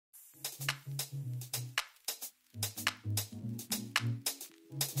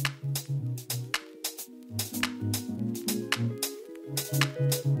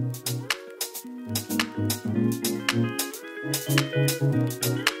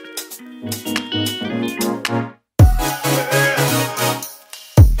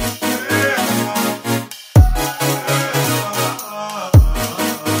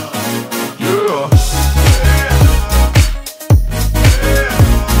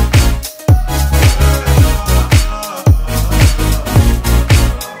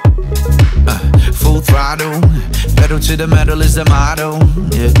Pedal to the metal is the motto.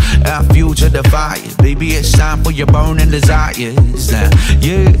 Yeah, our future defiant. Baby, it's time for your burning desires. Now,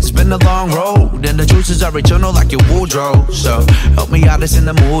 yeah, it's been a long road, and the choices are eternal like your wardrobe. So help me out, it's in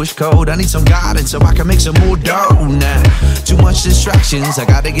the Morse code. I need some guidance so I can make some more dough. Now, too much distractions. I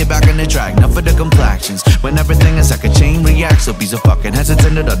gotta get back on the track. Enough of the complexions. When everything is like a chain reaction, so be so fucking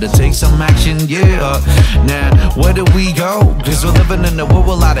hesitant to undertake some action. Yeah. Now, where do we go? Cause we're living in a world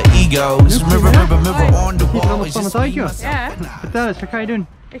with a lot of egos. Mirror, mirror, mirror on the wall. Ja. Vertel eens, wat ga je doen?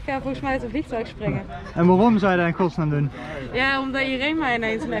 Ik ga volgens mij uit een vliegtuig springen. En waarom zou je dat in godsnaam doen? Ja, omdat Irene mij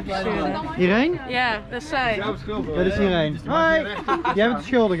ineens een appje stuurde. Irene? Ja, dat is zij. Dat is Irene. Hoi! Jij bent de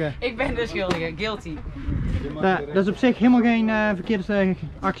schuldige. Ik ben de schuldige, guilty. Nou, dat is op zich helemaal geen verkeerde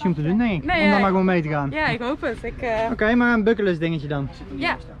actie om te doen, denk ik. Nee, om daar maar gewoon mee te gaan. Ja, ik hoop het. Oké, maar een bucketlist dingetje dan?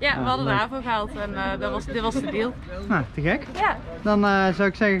 Ja, we hadden de AVO gehaald en dit was de deal. Nou, te gek. Ja. Dan zou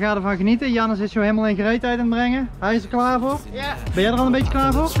ik zeggen, ga ervan genieten. Jannes is zo helemaal in gereedheid aan het brengen. Hij is er klaar voor. Ja. Ben jij er al een beetje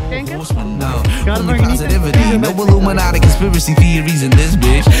klaar voor? Denk het. Ga ervan genieten. No Illuminati conspiracy theories in this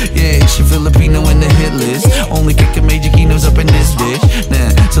bitch. Yeah, she Filipino in the hit list. Only kicking major keynotes up in this bitch.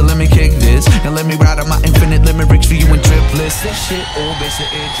 Nah, so let me kick this and let me ride on my infinite limericks for you in triplets. This shit all based on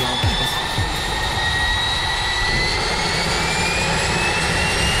air jump.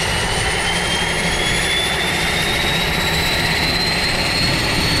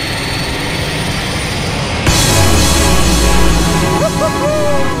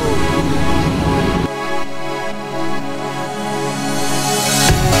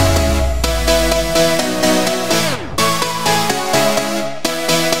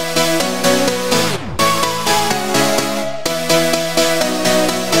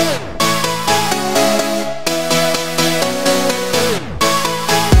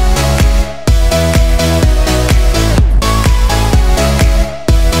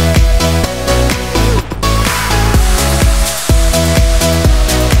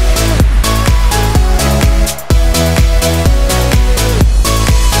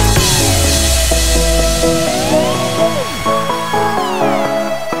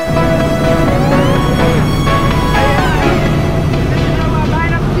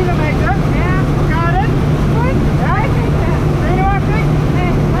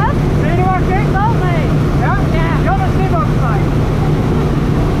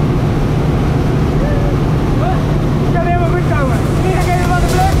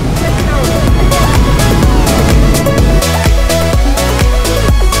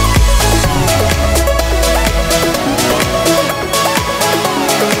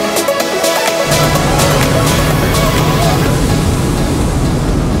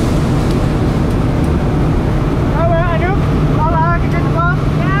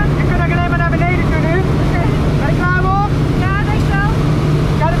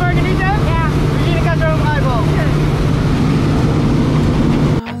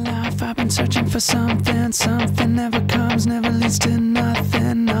 Something never comes, never leads to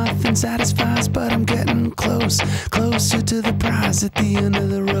nothing. Nothing satisfies, but I'm getting closer to the prize at the end of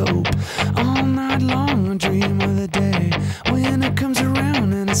the rope. All night long I dream of the day when it comes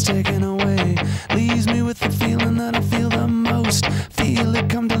around and it's taken away. Leaves me with the feeling that I feel the most. Feel it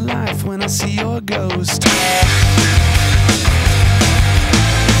come to life when I see your ghost.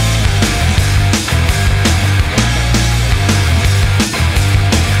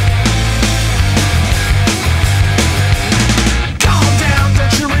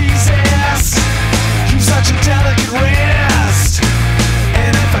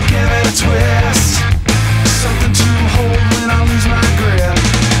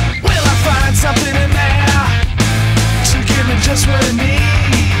 Just what I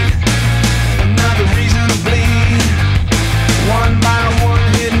need, another reason to bleed.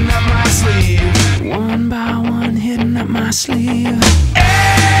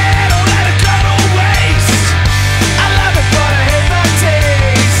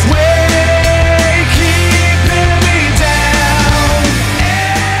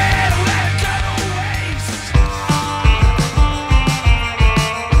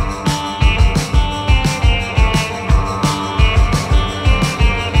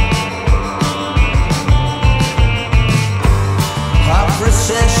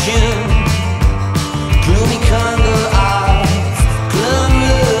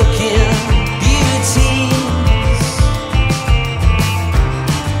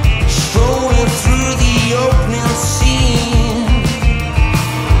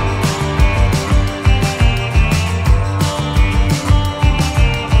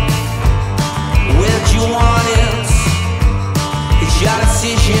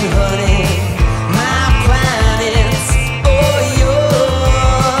 decision, honey. My planet's all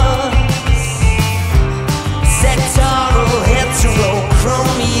yours. Sectoral,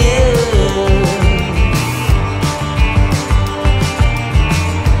 heterochromium.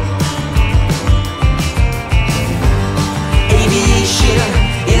 Aviation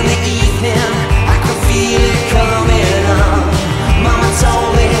in the evening, I could feel it coming on. Mama told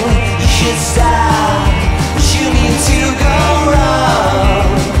me you should stop. You need to go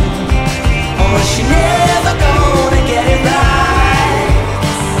wrong, or you're never gonna get it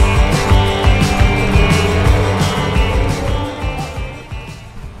right.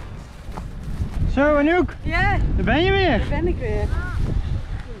 Zo Anouk, Ja, daar ben je weer. daar ben ik weer.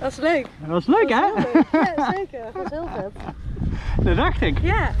 Dat is leuk. Dat was leuk hè? Dat was heel leuk. Ja, zeker. Dat was heel vet. Dat dacht ik.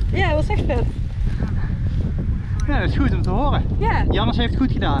 Ja, dat was echt vet. Ja, dat is goed om te horen. Ja. Jannes heeft het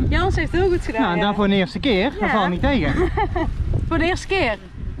goed gedaan. Jans heeft het heel goed gedaan. Nou, en ja. daarvoor de eerste keer, dat Ja. valt niet tegen. Voor de eerste keer.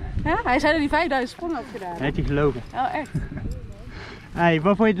 Ja, hij zei dat hij 5000 sprongen had gedaan. Heeft hij gelogen. Oh, echt? Hey,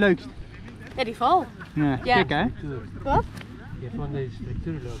 wat vond je het leukst? Ja, die val. Ja, Ja. kijk hè? Wat? Je vond deze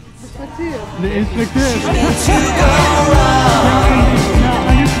structuur lopen. De structuur. De instructeur. You need to go wrong.